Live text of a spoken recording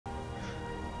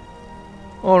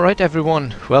Alright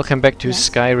everyone, welcome back to Yes?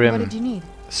 Skyrim. What did you need?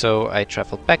 So I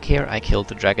traveled back here, I killed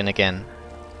the dragon again.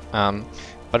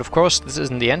 But of course this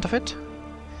isn't the end of it,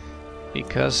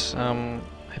 because I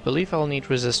believe I'll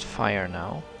need resist fire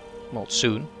now, well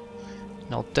soon,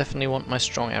 and I'll definitely want my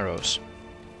strong arrows,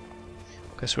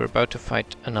 because we're about to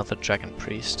fight another dragon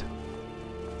priest.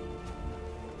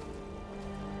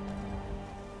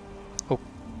 Oh,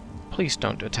 please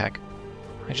don't attack.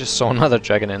 I just saw another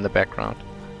dragon in the background.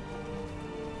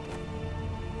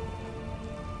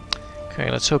 Okay,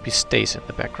 let's hope he stays in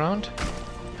the background.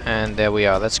 And there we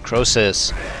are, that's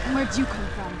Croesus. Where'd you come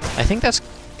from? I think that's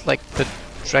like the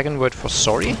dragon word for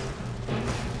sorry.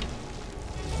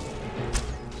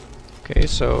 Okay,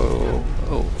 so...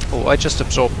 Oh, I just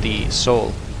absorbed the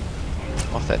soul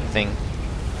of that thing.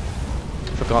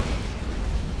 Forgot.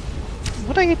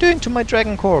 What are you doing to my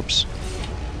dragon corpse?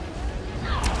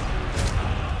 You're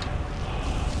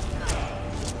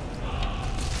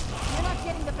not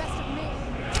getting the best of me.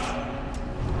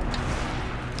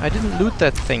 I didn't loot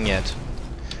that thing yet.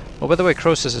 Oh, by the way,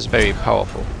 Croesus is very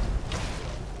powerful.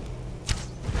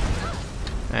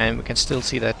 And we can still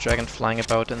see that dragon flying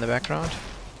about in the background.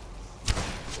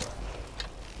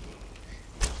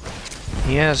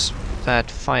 He has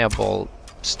that fireball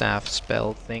staff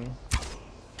spell thing.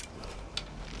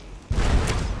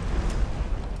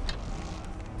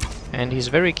 And he's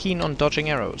very keen on dodging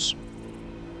arrows.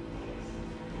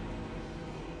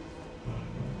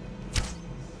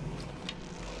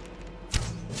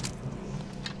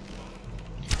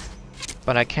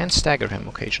 But I can stagger him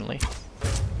occasionally.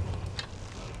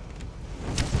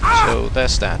 So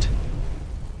there's that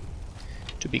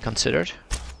to be considered.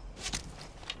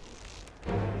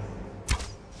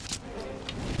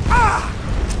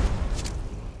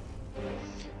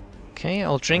 Okay,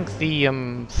 I'll drink the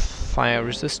fire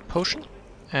resist potion,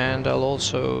 and I'll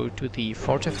also do the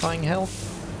fortifying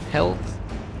health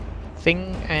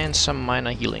thing and some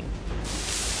minor healing.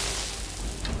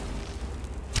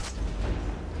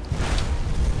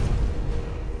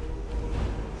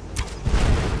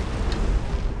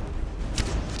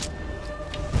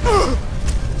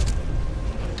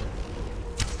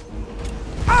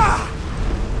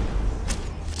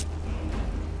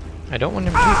 I don't want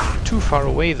him too far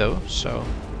away though, so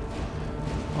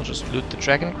I'll just loot the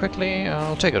dragon quickly.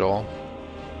 I'll take it all.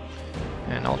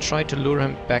 And I'll try to lure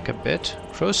him back a bit.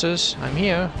 Croesus, I'm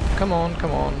here. Come on,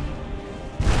 come on.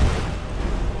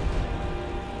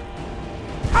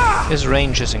 His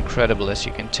range is incredible, as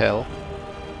you can tell.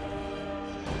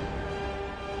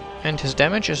 And his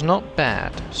damage is not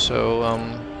bad, so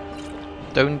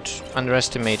don't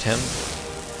underestimate him.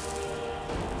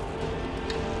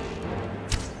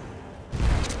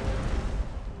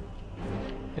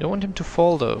 I don't want him to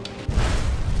fall though.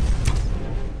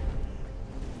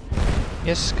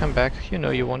 Yes, come back. You know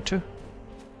you want to.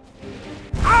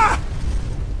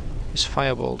 His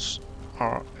fireballs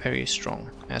are very strong,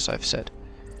 as I've said.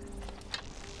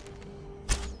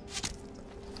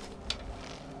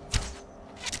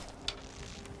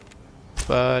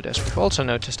 But as we've also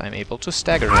noticed, I'm able to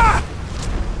stagger him.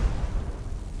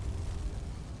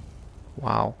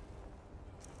 Wow.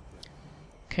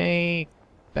 Okay.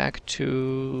 Back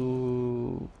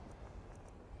to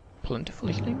plentiful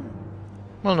healing?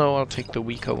 Well, no, I'll take the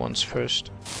weaker ones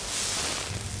first.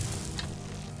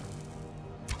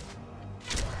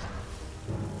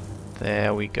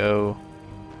 There we go.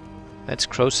 That's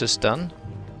Croesus done.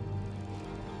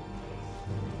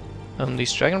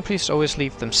 These dragon priests always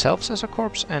leave themselves as a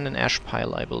corpse and an ash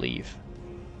pile, I believe.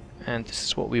 And this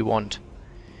is what we want.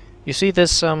 You see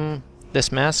this this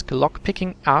mask,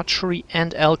 lockpicking, archery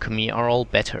and alchemy are all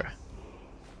better.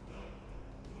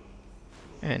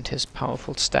 And his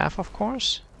powerful staff, of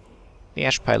course. The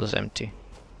ash pile is empty,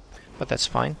 but that's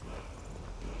fine.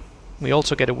 We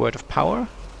also get a word of power.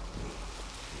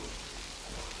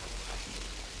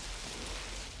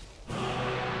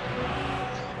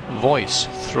 Voice,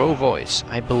 throw voice.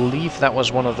 I believe that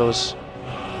was one of those.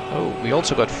 Oh, we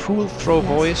also got fool, throw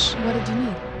voice. What did you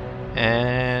need?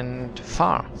 And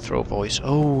far throw voice.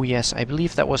 Oh yes, I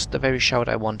believe that was the very shout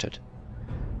I wanted.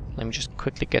 Let me just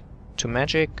quickly get to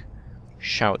magic.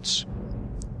 Shouts.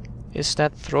 Is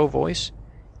that throw voice?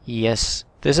 Yes.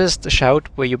 This is the shout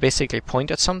where you basically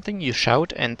point at something, you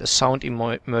shout, and the sound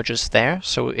emerges there,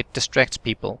 so it distracts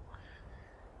people.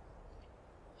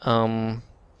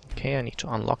 Okay, I need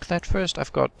to unlock that first.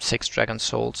 I've got 6 dragon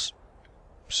souls.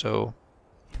 So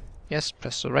yes,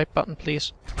 press the right button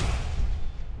please.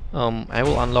 I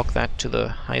will unlock that to the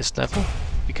highest level,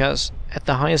 because at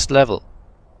the highest level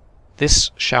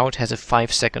this shout has a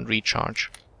 5-second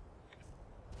recharge.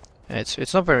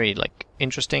 It's not very, like,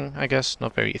 interesting, I guess,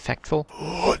 not very effectful.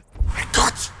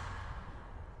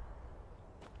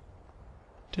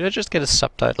 Did I just get a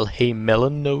subtitle, "Hey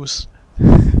Melon Nose"?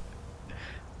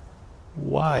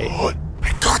 Why?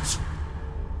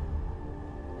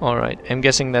 Alright, I'm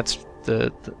guessing that's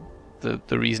the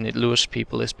reason it lures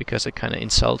people is because it kind of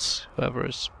insults whoever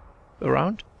is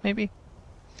around, maybe?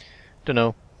 Don't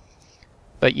know.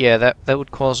 But yeah, that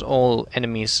would cause all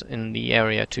enemies in the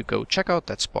area to go check out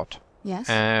that spot. Yes?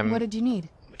 What did you need?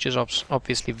 Which is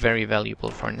obviously very valuable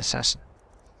for an assassin.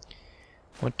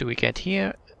 What do we get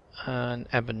here? An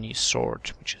ebony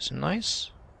sword, which is nice.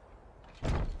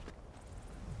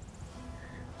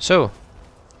 So,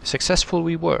 successful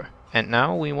we were. And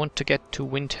now we want to get to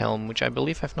Windhelm, which I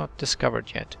believe I've not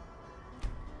discovered yet.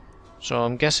 So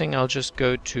I'm guessing I'll just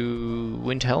go to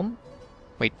Windhelm.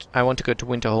 Wait, I want to go to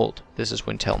Winterhold. This is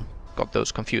Windhelm. Got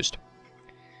those confused.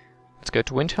 Let's go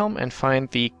to Windhelm and find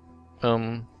the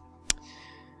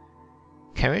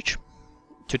carriage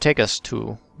to take us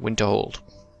to Winterhold.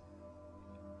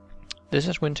 This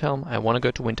is Windhelm. I want to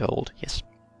go to Winterhold. Yes.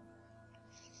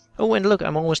 Oh, and look,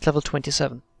 I'm almost level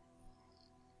 27.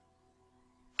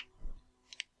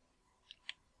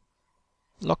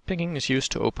 Lockpicking is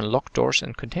used to open locked doors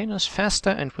and containers faster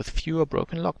and with fewer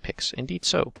broken lockpicks. Indeed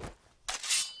so.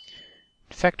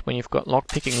 In fact, when you've got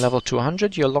lockpicking level to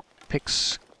 100, your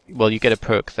lockpicks... Well, you get a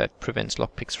perk that prevents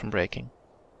lockpicks from breaking.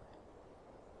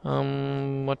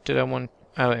 What did I want?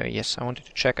 Oh, yes, I wanted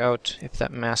to check out if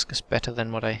that mask is better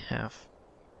than what I have.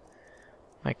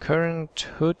 My current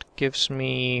hood gives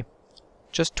me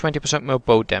just 20% more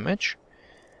bow damage.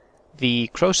 The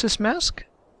Croesus mask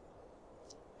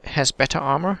has better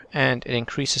armor, and it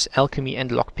increases alchemy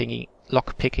and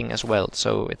lockpicking as well,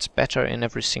 so it's better in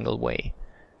every single way.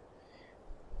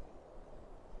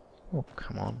 Oh,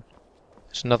 come on.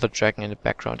 There's another dragon in the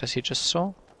background, as you just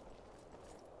saw.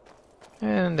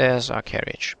 And there's our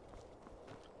carriage.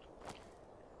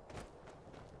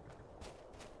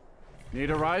 Need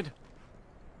a ride?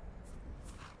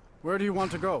 Where do you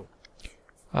want to go?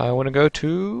 I want to go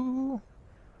to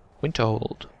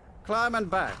Winterhold. Climb and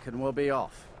back and we'll be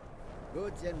off.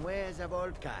 Goods and wares of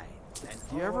all kinds.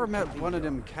 And You ever all met can be one of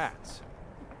yours. them cats?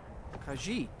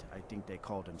 Khajiit, I think they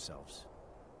called themselves.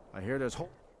 I hear there's whole...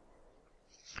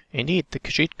 Indeed, the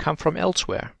Khajiit come from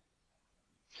elsewhere.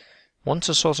 Once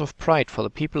a source of pride for the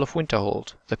people of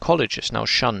Winterhold, the college is now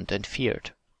shunned and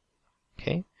feared.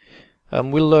 Okay.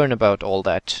 We'll learn about all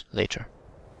that later.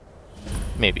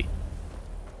 Maybe.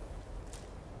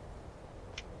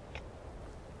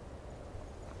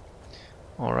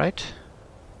 Alright.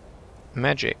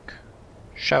 Magic.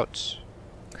 Shouts.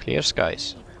 Clear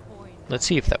skies. Let's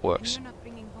see if that works. You're not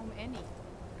bringing home any.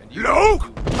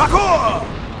 Look! Parkour!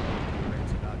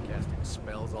 About casting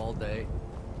spells all day.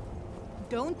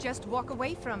 Don't just walk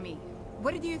away from me.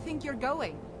 Where do you think you're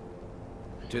going?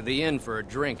 To the inn for a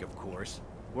drink, of course.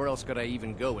 Where else could I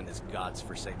even go in this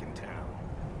god's-forsaken town?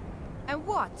 And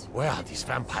what? Where are these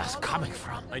vampires coming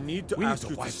from? I need to We need ask to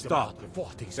you to wipe them stop. out before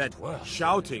things That get worse.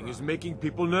 shouting is making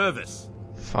people nervous.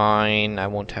 Fine, I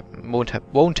won't happen.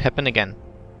 Won't happen again.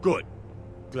 Good.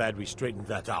 Glad we straightened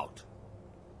that out.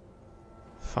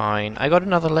 Fine. I got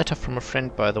another letter from a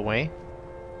friend, by the way.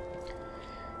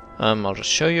 I'll just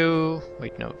show you.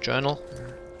 Wait, no, journal.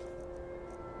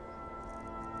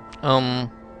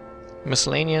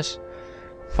 Miscellaneous.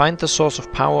 Find the source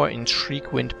of power in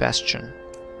Shriekwind Bastion.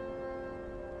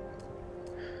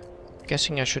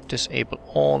 Guessing I should disable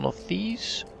all of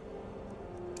these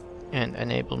and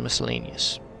enable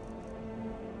miscellaneous.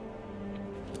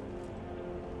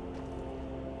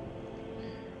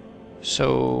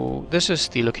 So this is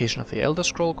the location of the Elder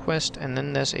Scroll quest, and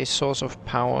then there's a source of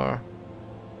power.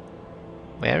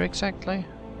 Where exactly?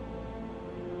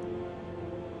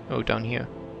 Oh, down here.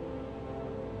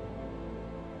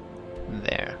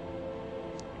 There.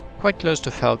 Quite close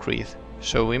to Falkreath,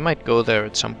 so we might go there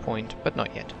at some point, but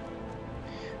not yet.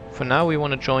 For now we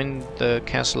want to join the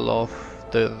castle of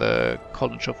the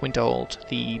College of Winterhold,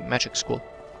 the magic school.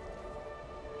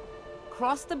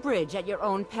 Cross the bridge at your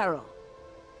own peril.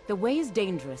 The way is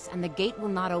dangerous and the gate will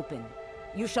not open.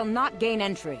 You shall not gain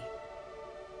entry.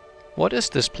 What is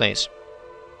this place?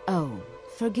 Oh,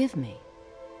 forgive me.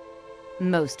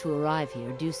 Most who arrive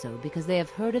here do so because they have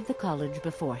heard of the college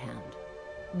beforehand.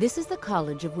 This is the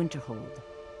College of Winterhold,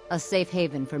 a safe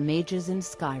haven for mages in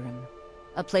Skyrim,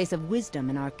 a place of wisdom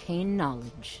and arcane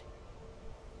knowledge.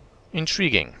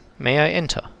 Intriguing. May I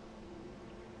enter?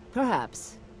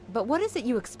 Perhaps, but what is it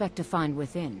you expect to find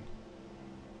within?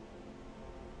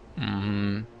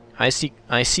 I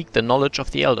seek the knowledge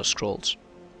of the Elder Scrolls.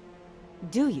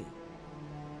 Do you?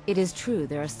 It is true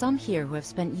there are some here who have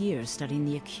spent years studying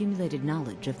the accumulated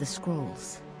knowledge of the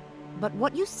scrolls. But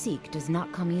what you seek does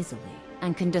not come easily,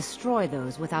 and can destroy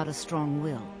those without a strong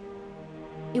will.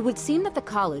 It would seem that the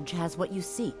college has what you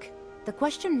seek. The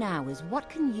question now is, what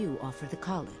can you offer the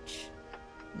college?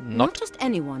 Not just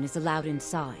anyone is allowed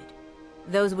inside.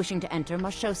 Those wishing to enter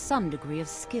must show some degree of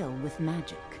skill with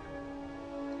magic.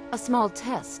 A small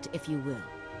test, if you will.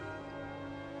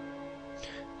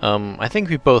 I think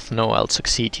we both know I'll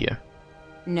succeed here.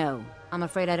 No, I'm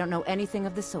afraid I don't know anything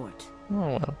of the sort.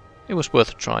 Oh well, it was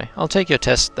worth a try. I'll take your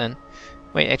test then.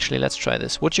 Wait, actually, let's try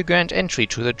this. Would you grant entry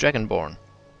to the Dragonborn?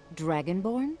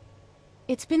 Dragonborn?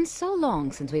 It's been so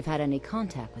long since we've had any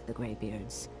contact with the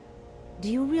Greybeards.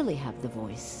 Do you really have the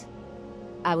voice?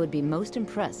 I would be most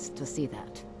impressed to see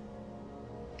that.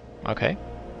 Okay.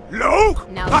 Luke!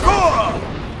 Now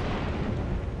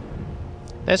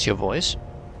That's your voice.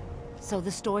 So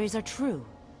the stories are true.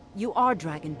 You are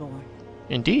Dragonborn.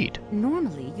 Indeed.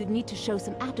 Normally, you'd need to show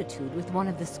some aptitude with one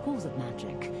of the schools of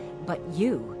magic. But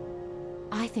you...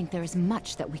 I think there is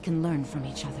much that we can learn from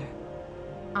each other.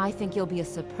 I think you'll be a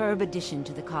superb addition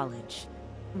to the college.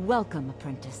 Welcome,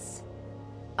 apprentice.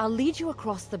 I'll lead you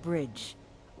across the bridge.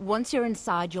 Once you're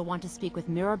inside, you'll want to speak with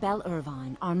Mirabelle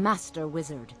Irvine, our master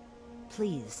wizard.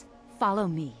 Please, follow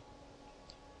me.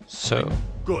 So...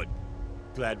 Good.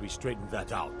 Glad we straightened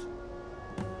that out.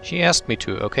 She asked me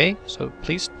to, okay? So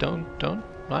please don't...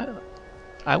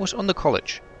 I was on the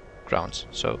college grounds,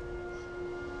 so...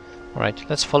 Alright,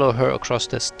 let's follow her across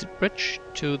this bridge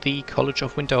to the College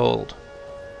of Winterhold.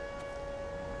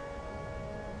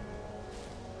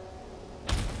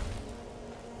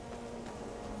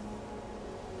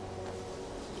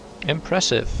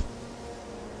 Impressive.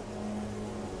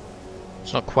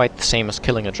 It's not quite the same as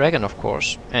killing a dragon, of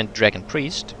course, and dragon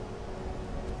priest.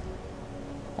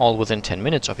 All within 10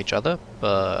 minutes of each other,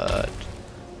 but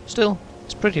still,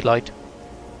 it's pretty light.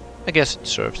 I guess it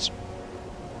serves.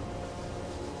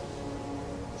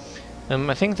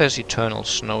 I think there's eternal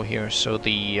snow here, so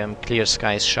the clear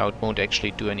skies shout won't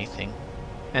actually do anything.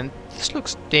 And this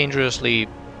looks dangerously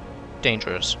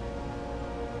dangerous.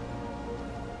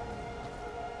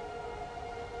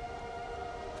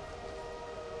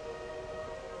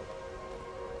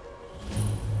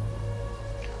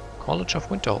 College of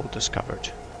Winterhold discovered.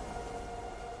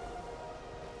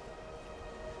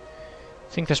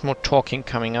 I think there's more talking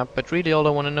coming up, but really all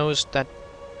I want to know is that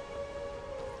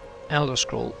Elder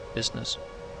Scroll business.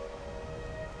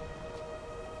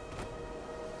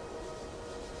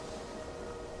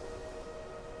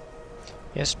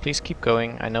 Yes, please keep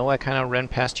going. I know I kind of ran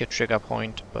past your trigger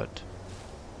point, but...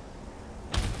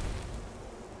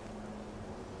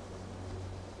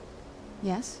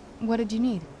 Yes? What did you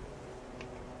need?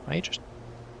 I just...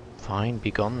 Fine,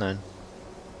 be gone then.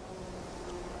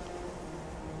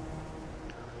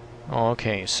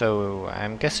 Okay, so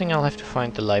I'm guessing I'll have to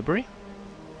find the library.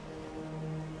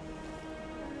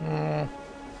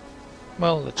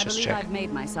 Well, let's just check. I believe I've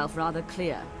made myself rather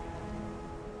clear.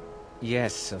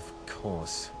 Yes, of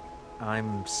course.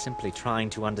 I'm simply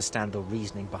trying to understand the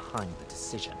reasoning behind the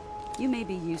decision. You may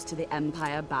be used to the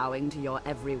Empire bowing to your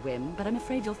every whim, but I'm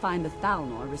afraid you'll find the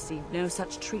Thalmor received no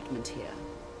such treatment here.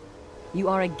 You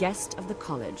are a guest of the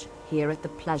college, here at the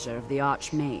pleasure of the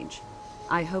Archmage.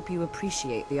 I hope you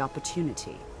appreciate the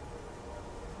opportunity.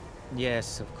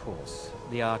 Yes, of course.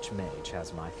 The Archmage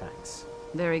has my thanks.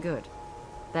 Very good.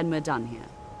 Then we're done here.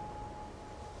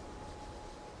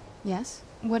 Yes?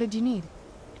 What did you need?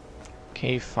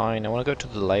 Okay, fine. I want to go to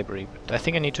the library, but I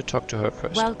think I need to talk to her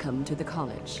first. Welcome to the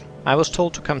college. I was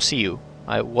told to come see you.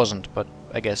 I wasn't, but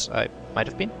I guess I might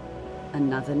have been.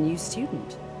 Another new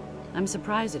student. I'm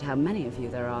surprised at how many of you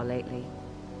there are lately.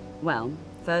 Well,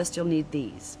 first you'll need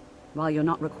these. While you're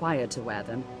not required to wear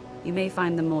them, you may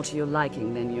find them more to your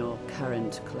liking than your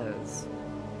current clothes.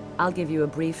 I'll give you a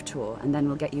brief tour, and then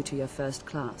we'll get you to your first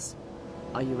class.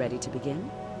 Are you ready to begin?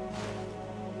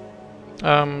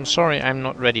 Sorry, I'm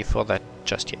not ready for that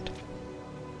just yet.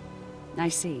 I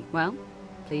see. Well,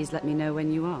 please let me know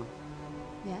when you are.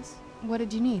 Yes? What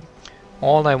did you need?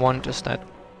 All I want is that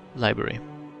library,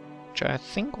 which I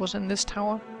think was in this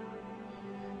tower.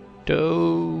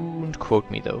 Don't quote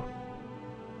me, though.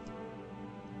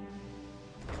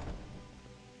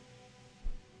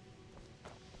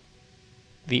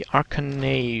 The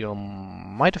Arcaneum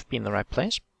might have been the right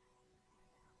place.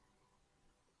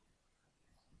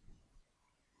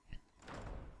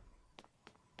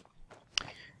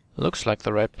 Looks like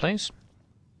the right place.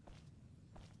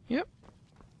 Yep.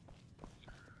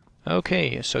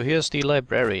 Okay, so here's the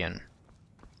librarian.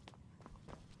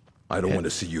 I don't want to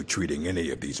see you treating any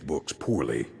of these books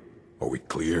poorly. Are we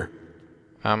clear?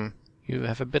 You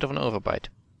have a bit of an overbite.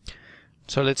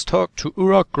 So let's talk to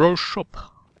Urak Groshup.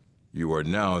 You are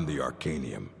now in the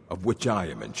Arcanium, of which I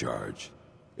am in charge.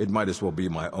 It might as well be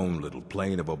my own little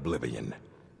plane of oblivion.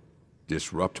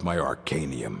 Disrupt my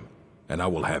Arcanium, and I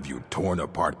will have you torn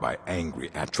apart by angry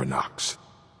Atronachs.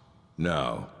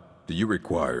 Now, do you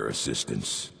require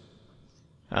assistance?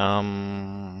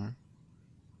 I'm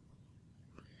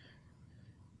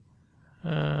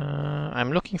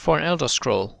looking for an Elder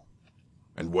Scroll.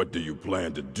 And what do you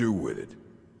plan to do with it?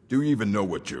 Do you even know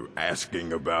what you're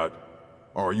asking about?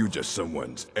 Or are you just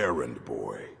someone's errand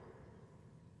boy?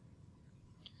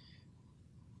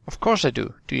 Of course I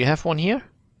do. Do you have one here?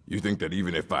 You think that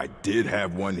even if I did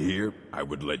have one here, I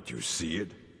would let you see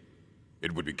it?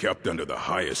 It would be kept under the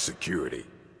highest security.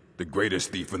 The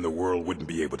greatest thief in the world wouldn't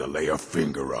be able to lay a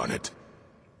finger on it.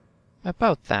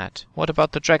 About that. What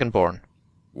about the Dragonborn?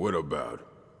 What about?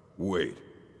 Wait.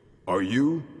 Are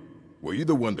you? Were you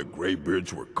the one the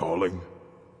Greybeards were calling?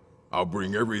 I'll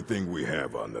bring everything we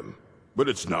have on them, but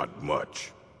it's not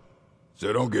much.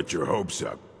 So don't get your hopes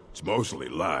up. It's mostly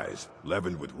lies,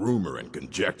 leavened with rumor and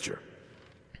conjecture.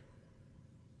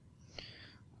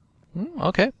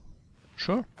 Okay.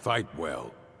 Sure. Fight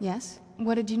well. Yes?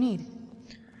 What did you need?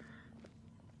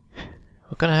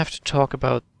 We're gonna have to talk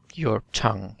about your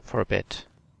tongue for a bit.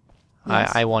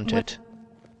 Yes. I want it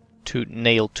to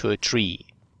nail to a tree.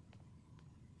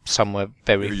 Somewhere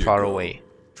very Here you far go. away.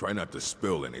 Try not to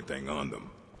spill anything on them.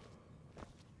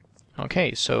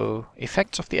 Okay, so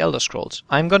effects of the Elder Scrolls.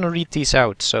 I'm gonna read these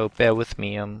out, so bear with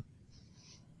me, and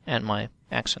my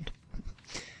accent.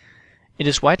 It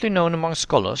is widely known among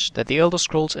scholars that the Elder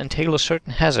Scrolls entail a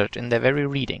certain hazard in their very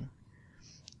reading.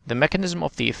 The mechanism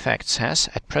of the effects has,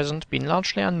 at present, been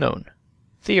largely unknown.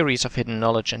 Theories of hidden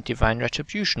knowledge and divine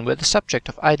retribution were the subject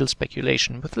of idle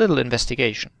speculation with little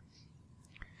investigation.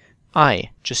 I,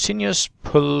 Justinius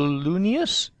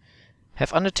Polonius,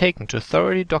 have undertaken to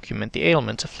thoroughly document the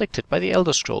ailments afflicted by the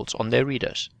Elder Scrolls on their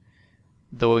readers.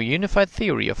 Though a unified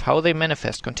theory of how they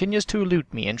manifest continues to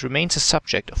elude me and remains a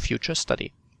subject of future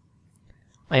study.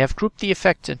 I have grouped the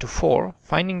effects into 4,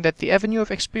 finding that the avenue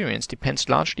of experience depends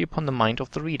largely upon the mind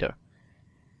of the reader.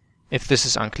 If this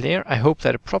is unclear, I hope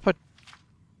that a proper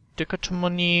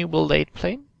dichotomy will lay it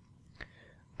plain.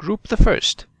 Group the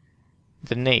first,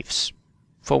 the knaves.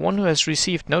 For one who has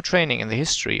received no training in the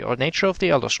history or nature of the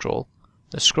Elder Scroll,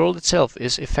 the scroll itself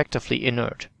is effectively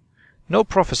inert. No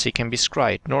prophecy can be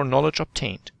scryed, nor knowledge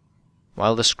obtained.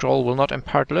 While the scroll will not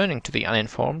impart learning to the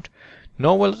uninformed,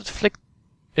 nor will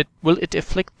it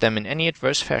afflict them in any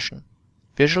adverse fashion.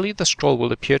 Visually, the scroll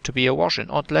will appear to be awash in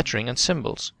odd lettering and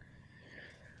symbols.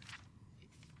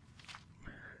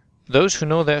 Those who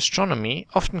know their astronomy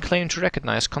often claim to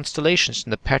recognize constellations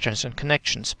in the patterns and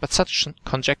connections, but such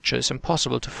conjecture is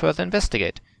impossible to further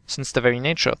investigate, since the very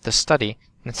nature of this study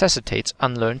necessitates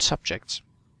unlearned subjects.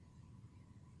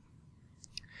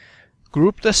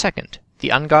 Group the second, the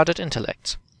unguarded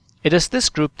intellects. It is this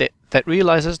group that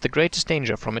realizes the greatest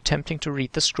danger from attempting to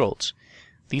read the scrolls.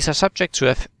 These are subjects who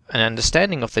have an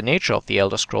understanding of the nature of the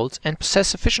Elder Scrolls and possess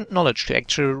sufficient knowledge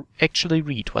to actually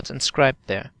read what's inscribed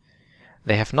there.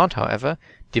 They have not, however,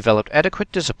 developed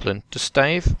adequate discipline to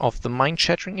stave off the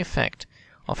mind-shattering effect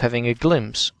of having a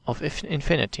glimpse of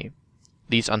infinity.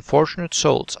 These unfortunate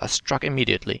souls are struck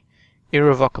immediately,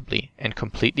 irrevocably, and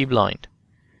completely blind.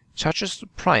 Such is the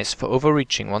price for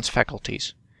overreaching one's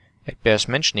faculties. It bears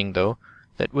mentioning, though,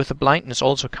 that with the blindness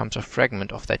also comes a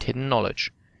fragment of that hidden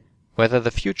knowledge. Whether the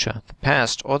future, the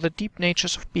past, or the deep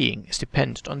natures of being is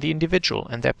dependent on the individual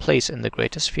and their place in the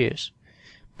greater spheres.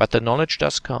 But the knowledge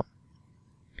does come.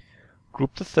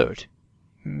 Group the third,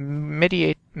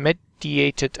 mediated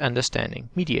understanding.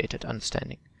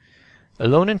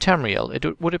 Alone in Tamriel,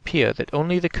 it would appear that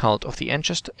only the cult of the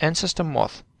ancestor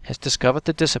moth has discovered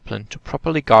the discipline to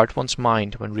properly guard one's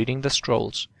mind when reading the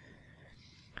scrolls.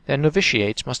 Their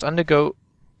novitiates must undergo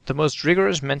the most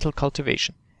rigorous mental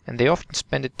cultivation, and they often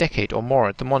spend a decade or more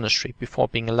at the monastery before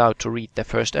being allowed to read their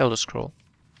first Elder Scroll.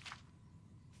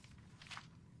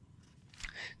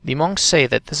 The monks say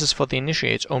that this is for the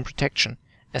initiate's own protection,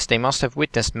 as they must have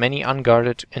witnessed many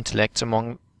unguarded intellects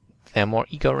among their more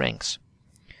eager ranks.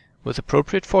 With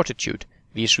appropriate fortitude,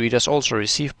 these readers also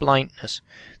receive blindness,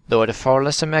 though at a far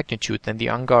lesser magnitude than the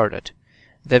unguarded.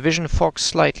 Their vision fogs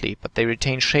slightly, but they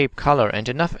retain shape, color, and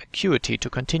enough acuity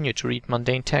to continue to read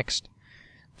mundane text.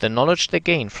 The knowledge they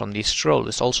gain from the scroll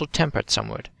is also tempered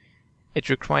somewhat. It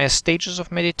requires stages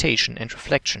of meditation and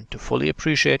reflection to fully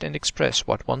appreciate and express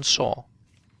what one saw.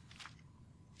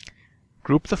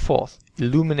 Group the fourth,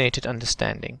 illuminated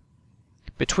understanding.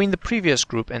 Between the previous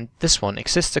group and this one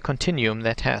exists a continuum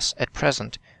that has, at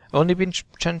present, only been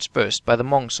transversed by the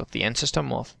monks of the ancestor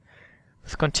moth.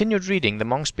 With continued reading, the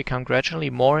monks become gradually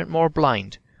more and more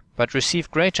blind, but receive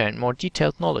greater and more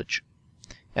detailed knowledge.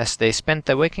 As they spend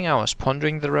their waking hours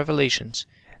pondering the revelations,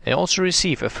 they also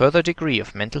receive a further degree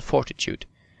of mental fortitude.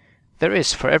 There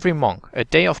is, for every monk, a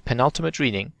day of penultimate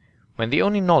reading, when the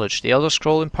only knowledge the Elder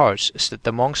Scroll imparts is that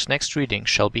the monk's next reading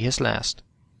shall be his last.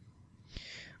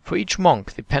 For each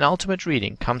monk, the penultimate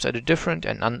reading comes at a different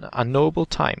and unknowable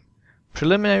time.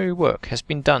 Preliminary work has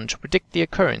been done to predict the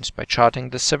occurrence by charting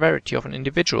the severity of an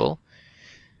individual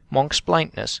monk's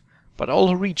blindness, but all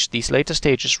who reach these later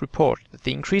stages report that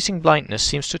the increasing blindness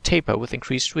seems to taper with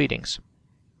increased readings.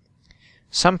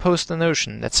 Some post the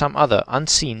notion that some other,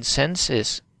 unseen sense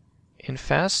is, in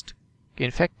fact,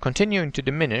 continuing to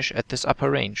diminish at this upper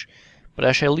range, but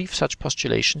I shall leave such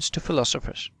postulations to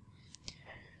philosophers.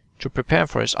 To prepare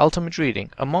for his ultimate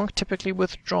reading, a monk typically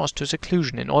withdraws to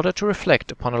seclusion in order to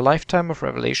reflect upon a lifetime of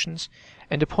revelations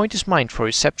and appoint his mind for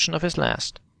reception of his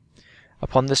last.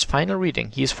 Upon this final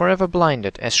reading he is forever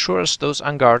blinded, as sure as those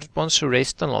unguarded ones who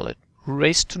raised to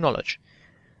knowledge.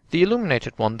 The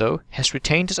illuminated one, though, has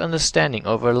retained his understanding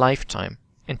over a lifetime,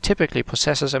 and typically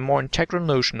possesses a more integral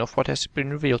notion of what has been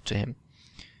revealed to him.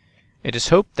 It is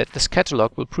hoped that this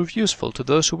catalogue will prove useful to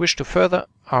those who wish to further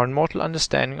our immortal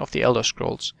understanding of the Elder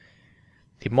Scrolls.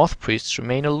 The moth priests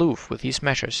remain aloof with these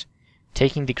measures,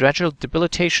 taking the gradual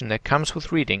debilitation that comes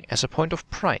with reading as a point of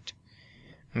pride.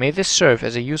 May this serve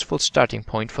as a useful starting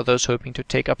point for those hoping to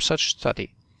take up such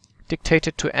study.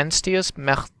 Dictated to Anstius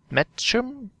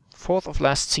Metchem, 4th of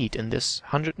last seat in this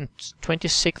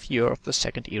 126th year of the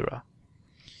Second Era.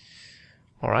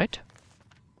 Alright.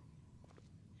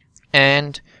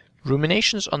 And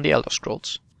Ruminations on the Elder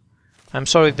Scrolls. I'm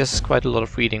sorry this is quite a lot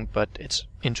of reading, but it's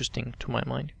interesting to my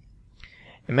mind.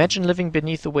 Imagine living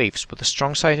beneath the waves with the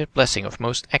strong-sighted blessing of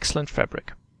most excellent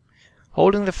fabric.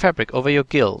 Holding the fabric over your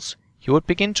gills, you would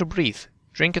begin to breathe,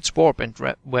 drink its warp and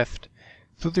weft.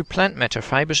 Through the plant matter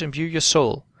fibers imbue your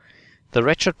soul. The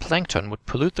wretched plankton would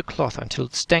pollute the cloth until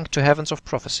it stank to heavens of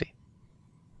prophecy.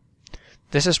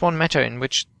 This is one matter in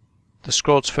which the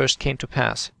scrolls first came to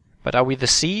pass, but are we the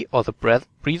sea, or the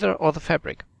breather, or the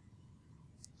fabric?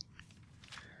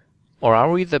 Or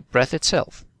are we the breath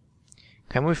itself?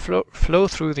 Can we flow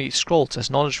through the scrolls as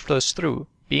knowledge flows through,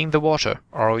 being the water,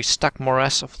 or are we stuck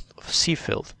morass of sea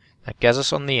filth that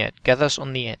gathers on the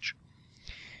edge?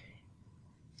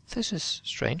 This is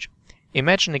strange.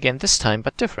 Imagine again this time,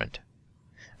 but different.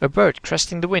 A bird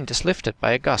cresting the wind is lifted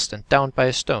by a gust and downed by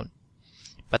a stone.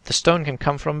 But the stone can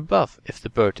come from above if the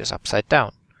bird is upside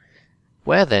down.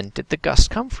 Where then did the gust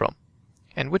come from?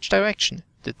 And which direction?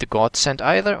 Did the gods send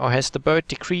either, or has the bird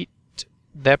decreed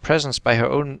their presence by her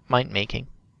own mind-making?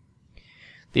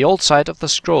 The old side of the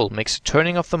scroll makes a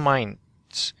turning of the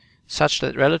minds such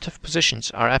that relative positions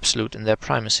are absolute in their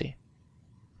primacy.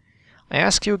 I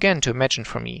ask you again to imagine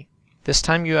for me. This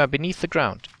time you are beneath the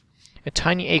ground, a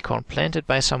tiny acorn planted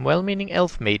by some well-meaning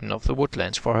elf maiden of the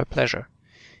woodlands for her pleasure.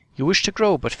 You wish to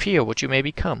grow, but fear what you may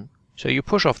become, so you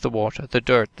push off the water, the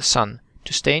dirt, the sun,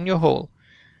 to stay in your hole.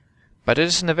 But it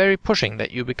is in the very pushing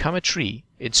that you become a tree,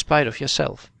 in spite of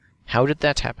yourself. How did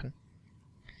that happen?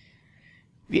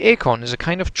 The acorn is a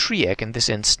kind of tree egg in this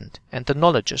instant, and the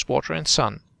knowledge is water and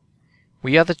sun.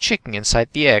 We are the chicken inside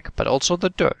the egg, but also the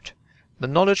dirt. The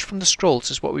knowledge from the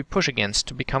scrolls is what we push against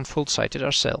to become full-sighted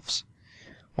ourselves.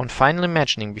 One final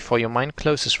imagining before your mind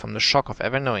closes from the shock of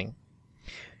ever knowing.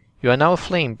 You are now a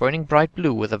flame burning bright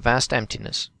blue with a vast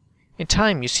emptiness. In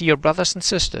time you see your brothers and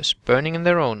sisters, burning in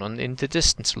their own in the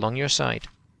distance along your side.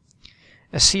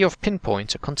 A sea of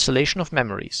pinpoints, a constellation of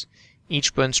memories.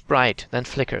 Each burns bright, then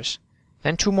flickers.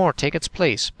 Then two more take its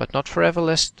place, but not forever,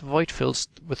 lest the void fills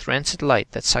with rancid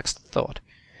light that sucks the thought.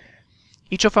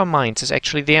 Each of our minds is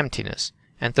actually the emptiness,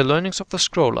 and the learnings of the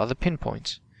scroll are the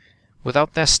pinpoints.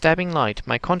 Without their stabbing light,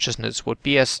 my consciousness would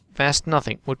be as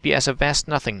a vast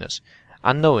nothingness,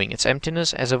 unknowing its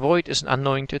emptiness as a void is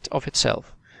unknowing of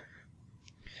itself.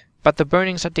 But the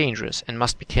burnings are dangerous, and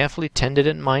must be carefully tended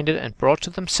and minded and brought to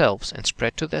themselves and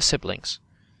spread to their siblings.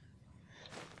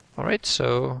 Alright,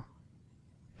 so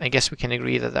I guess we can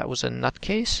agree that that was a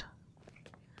nutcase.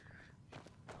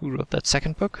 Who wrote that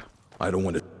second book? I don't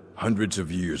want to... Hundreds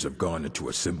of years have gone into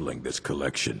assembling this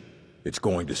collection. It's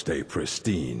going to stay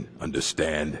pristine,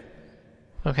 understand?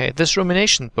 Okay, this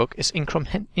rumination book is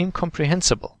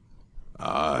incomprehensible.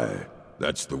 Aye,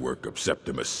 that's the work of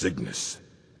Septimus Cygnus.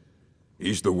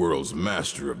 He's the world's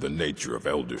master of the nature of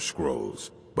Elder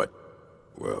Scrolls, but,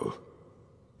 well,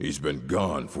 he's been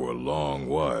gone for a long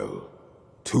while.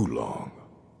 Too long.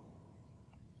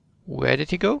 Where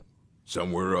did he go?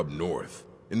 Somewhere up north,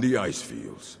 in the ice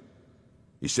fields.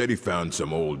 He said he found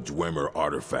some old Dwemer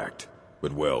artifact,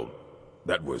 but well,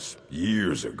 that was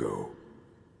years ago.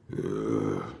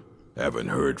 Haven't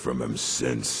heard from him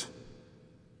since.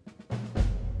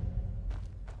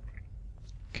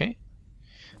 Okay.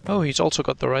 Oh, he's also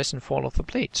got the rise and fall of the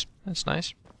blades. That's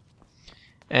nice.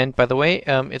 And by the way,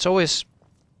 it's always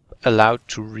allowed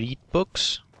to read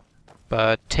books,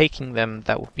 but taking them,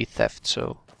 that would be theft,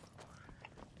 so...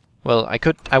 Well,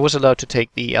 I was allowed to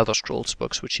take the Elder Scrolls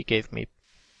books, which he gave me.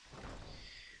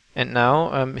 And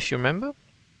now, if you remember,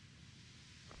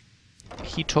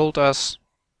 he told us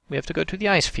we have to go to the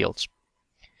ice fields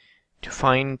to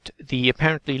find the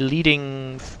apparently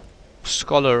leading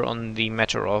scholar on the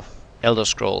matter of Elder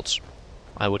Scrolls,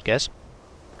 I would guess.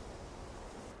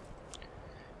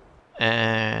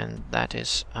 And that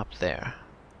is up there.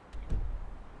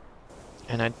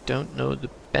 And I don't know the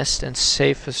best and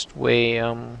safest way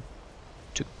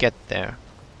to get there.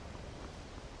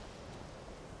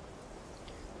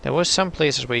 There were some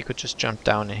places where you could just jump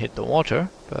down and hit the water,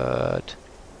 but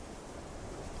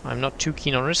I'm not too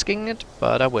keen on risking it,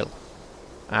 but I will.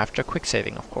 After quick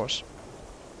saving, of course.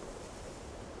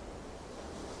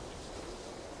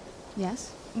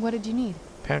 Yes? What did you need?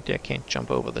 Apparently I can't jump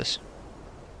over this.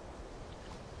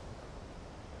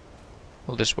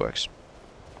 Well, this works.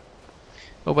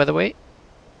 Oh, by the way,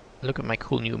 look at my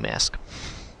cool new mask.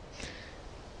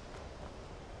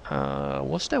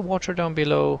 Was there water down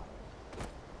below?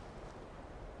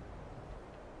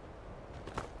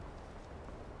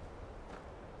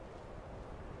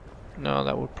 No,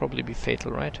 that would probably be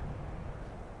fatal, right?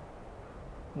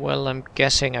 Well, I'm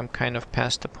guessing I'm kind of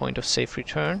past the point of safe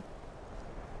return.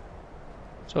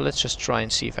 So let's just try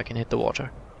and see if I can hit the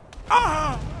water.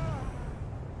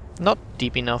 Not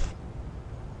deep enough.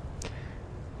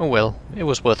 Oh well, it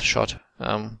was worth a shot.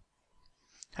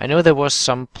 I know there was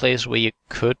some place where you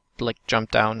could like jump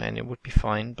down and it would be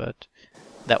fine, but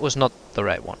that was not the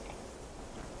right one.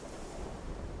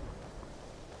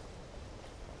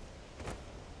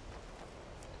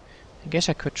 I guess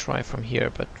I could try from here,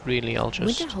 but really I'll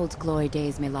just... Winterhold's glory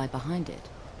days may lie behind it,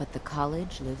 but the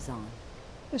college lives on.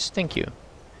 Yes, thank you.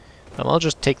 I'll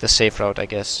just take the safe route, I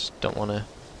guess. Don't want to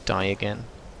die again.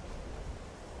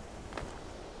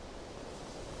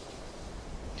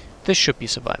 This should be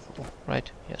survivable,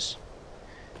 right? Yes.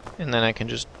 And then I can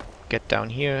just get down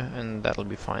here, and that'll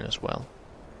be fine as well.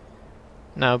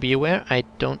 Now be aware, I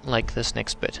don't like this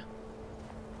next bit.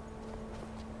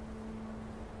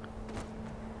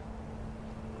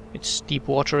 It's deep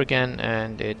water again,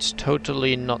 and it's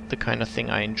totally not the kind of thing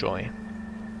I enjoy.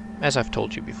 As I've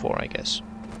told you before, I guess.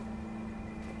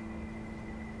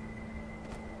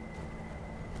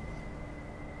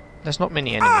 There's not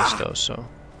many enemies though, so...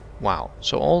 Wow.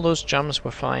 So all those jumps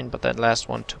were fine, but that last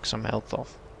one took some health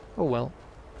off. Oh well.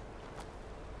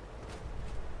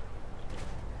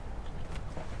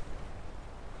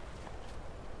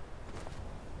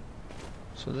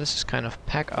 So this is kind of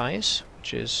pack ice,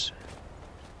 which is...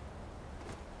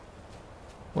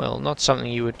 well, not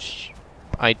something you would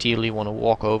ideally want to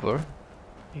walk over,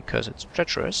 because it's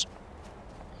treacherous.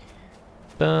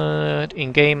 But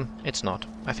in-game, it's not.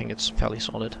 I think it's fairly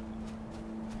solid.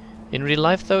 In real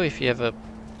life, though, if you ever,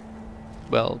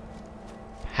 well,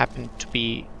 happen to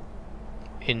be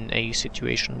in a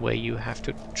situation where you have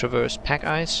to traverse pack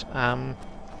ice,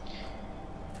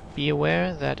 be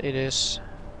aware that it is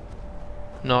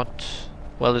not,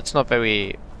 well, it's not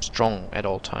very strong at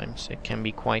all times. It can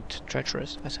be quite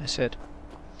treacherous, as I said.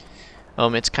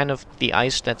 It's kind of the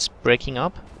ice that's breaking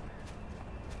up.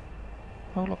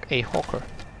 Oh look, a hawker.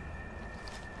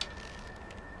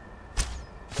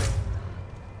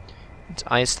 It's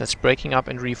ice that's breaking up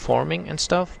and reforming and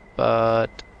stuff, but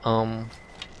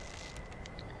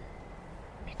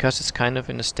because it's kind of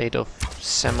in a state of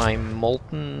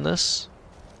semi-moltenness,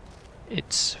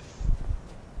 it's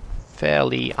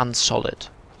fairly unsolid.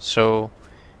 So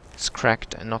it's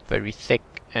cracked and not very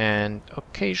thick, and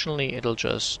occasionally it'll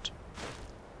just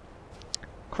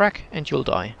crack and you'll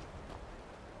die.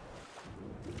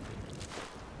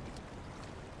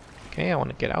 Okay, I want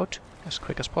to get out as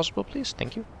quick as possible, please.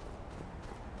 Thank you.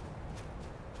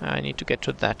 I need to get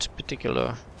to that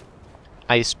particular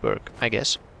iceberg, I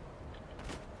guess.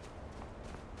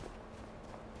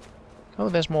 Oh,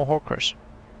 there's more hawkers.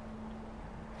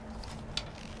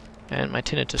 And my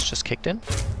tinnitus just kicked in.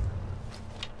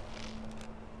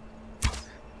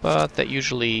 But that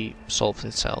usually solves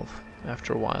itself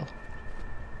after a while.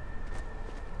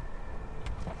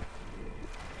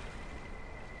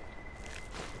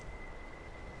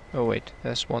 Oh wait,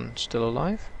 there's one still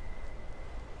alive.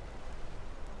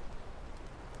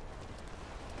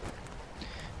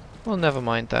 Well, never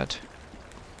mind that.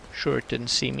 Sure it didn't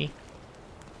see me.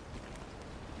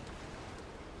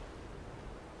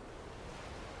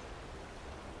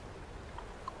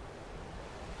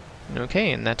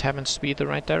 Okay, and that happens to be the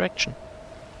right direction.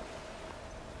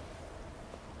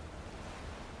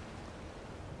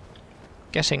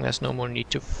 Guessing there's no more need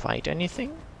to fight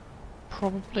anything?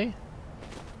 Probably.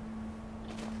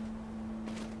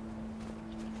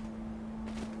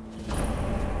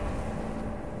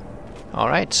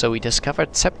 Alright, so we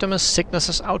discovered Septimus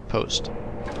Cygnus' outpost.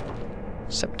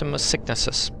 Septimus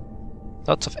Cygnus.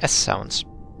 Lots of S sounds.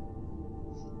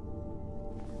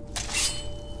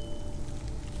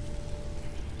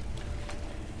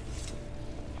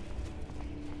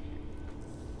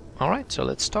 Alright, so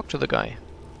let's talk to the guy.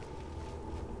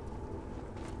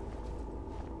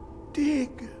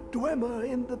 Dig, Dwemer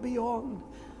in the beyond.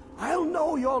 I'll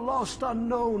know your lost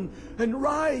unknown and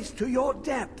rise to your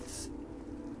depths.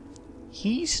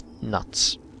 He's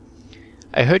nuts.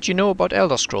 I heard you know about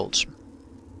Elder Scrolls.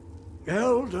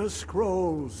 Elder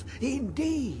Scrolls,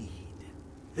 indeed.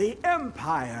 The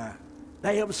Empire.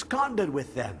 They absconded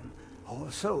with them,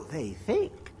 or so they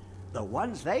think. The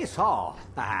ones they saw.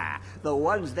 The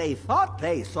ones they thought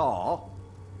they saw.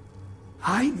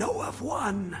 I know of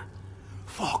one.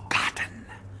 Forgotten.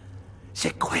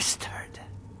 Sequestered.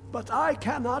 But I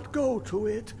cannot go to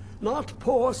it, not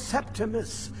poor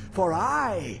Septimus, for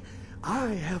I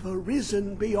have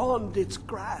arisen beyond its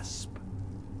grasp.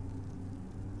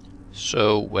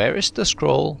 So, where is the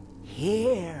scroll?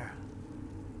 Here.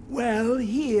 Well,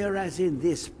 here as in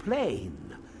this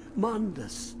plane.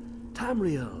 Mundus,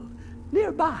 Tamriel,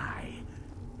 nearby,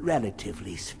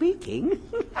 relatively speaking.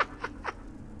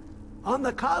 On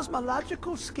the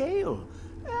cosmological scale,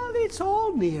 well, it's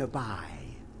all nearby.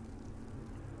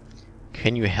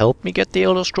 Can you help me get the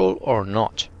Elder Scroll or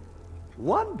not?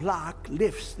 One block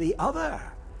lifts the other.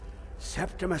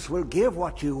 Septimus will give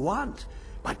what you want,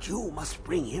 but you must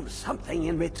bring him something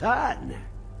in return.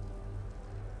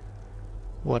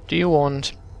 What do you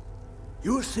want?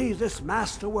 You see this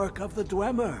masterwork of the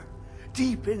Dwemer,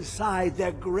 deep inside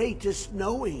their greatest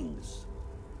knowings.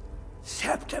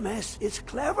 Septimus is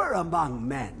clever among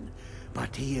men,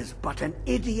 but he is but an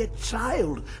idiot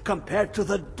child compared to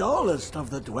the dullest of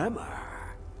the Dwemer.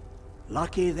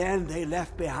 Lucky then they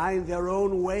left behind their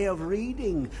own way of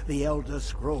reading the Elder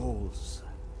Scrolls.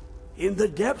 In the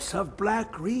depths of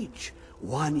Black Reach,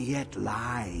 one yet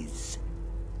lies.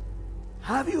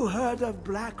 Have you heard of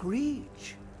Black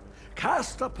Reach?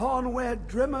 Cast upon where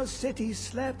Drimmer City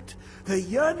slept, the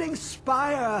yearning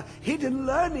spire hidden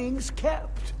learnings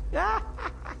kept.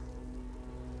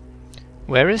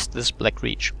 Where is this Black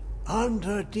Reach?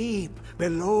 Under deep,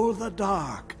 below the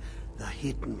dark, the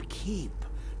hidden keep,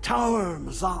 Tower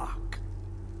Mzark.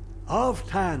 Of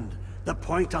Tand, the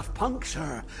point of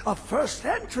puncture, of first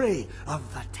entry,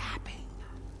 of the tapping.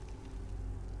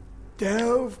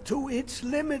 Delve to its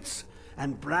limits,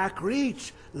 and Black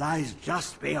Reach lies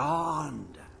just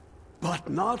beyond. But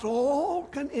not all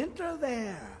can enter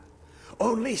there.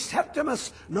 Only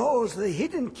Septimus knows the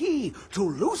hidden key to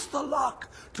loose the lock,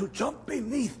 to jump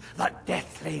beneath the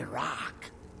deathly rock.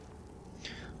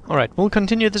 Alright, we'll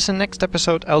continue this in the next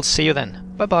episode. I'll see you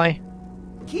then. Bye-bye.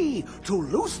 Key to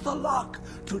loose the lock,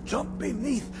 to jump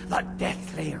beneath the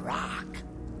deathly rock.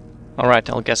 Alright,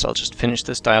 I guess I'll just finish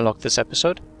this dialogue this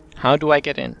episode. How do I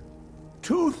get in?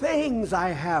 2 things I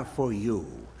have for you.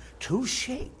 2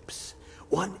 shapes.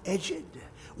 One edged,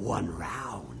 one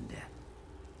round.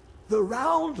 The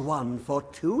round one for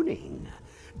tuning.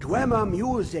 Dwemer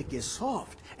music is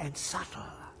soft and subtle,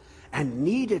 and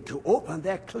needed to open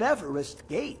their cleverest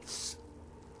gates.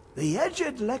 The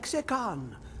edged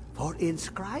lexicon for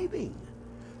inscribing.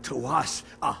 To us,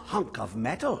 a hunk of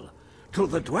metal. To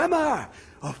the Dwemer,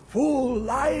 a full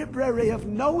library of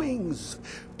knowings,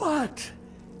 but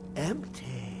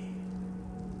empty.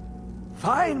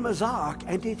 Find Mzark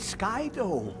and its sky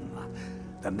dome.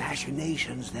 The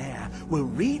machinations there will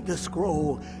read the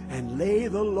scroll and lay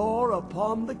the lore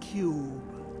upon the cube.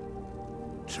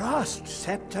 Trust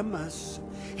Septimus.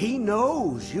 He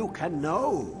knows you can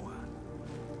know.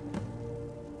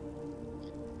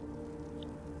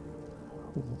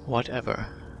 Whatever.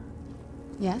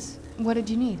 Yes? What did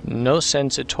you need? No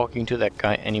sense in talking to that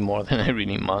guy any more than I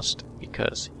really must,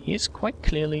 because he is quite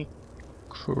clearly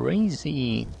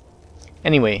crazy.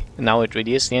 Anyway, now it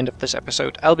really is the end of this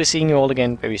episode. I'll be seeing you all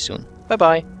again very soon. Bye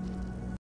bye!